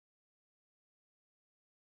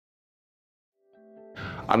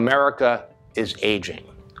America is aging.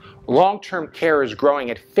 Long-term care is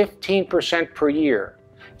growing at 15% per year,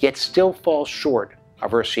 yet still falls short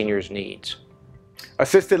of our seniors' needs.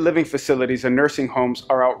 Assisted living facilities and nursing homes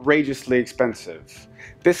are outrageously expensive.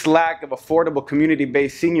 This lack of affordable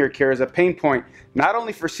community-based senior care is a pain point not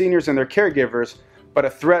only for seniors and their caregivers, but a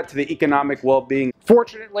threat to the economic well-being.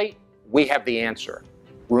 Fortunately, we have the answer,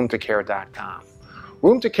 Room2Care.com.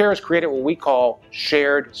 Room2Care has created what we call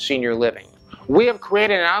shared senior living. We have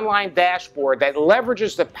created an online dashboard that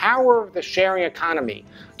leverages the power of the sharing economy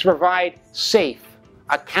to provide safe,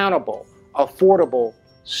 accountable, affordable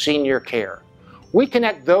senior care. We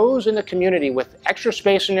connect those in the community with extra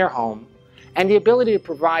space in their home and the ability to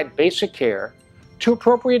provide basic care to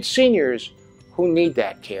appropriate seniors who need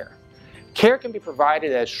that care. Care can be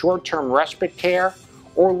provided as short-term respite care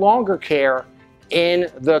or longer care in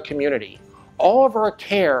the community. All of our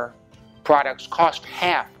care products cost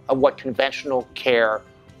half of what conventional care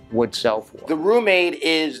would sell for. The Room Aid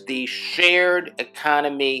is the shared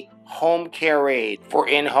economy home care aid for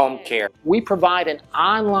in-home care. We provide an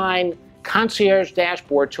online concierge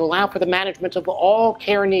dashboard to allow for the management of all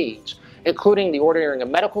care needs, including the ordering of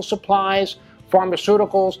medical supplies,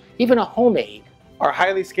 pharmaceuticals, even a home aid. Our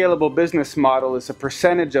highly scalable business model is a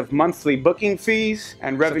percentage of monthly booking fees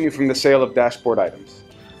and revenue from the sale of dashboard items.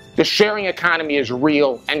 The sharing economy is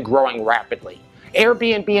real and growing rapidly.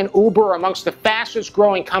 Airbnb and Uber are amongst the fastest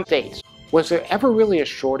growing companies. Was there ever really a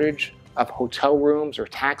shortage of hotel rooms or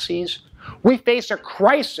taxis? We face a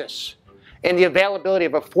crisis in the availability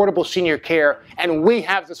of affordable senior care, and we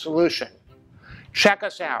have the solution. Check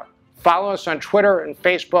us out. Follow us on Twitter and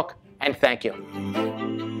Facebook, and thank you.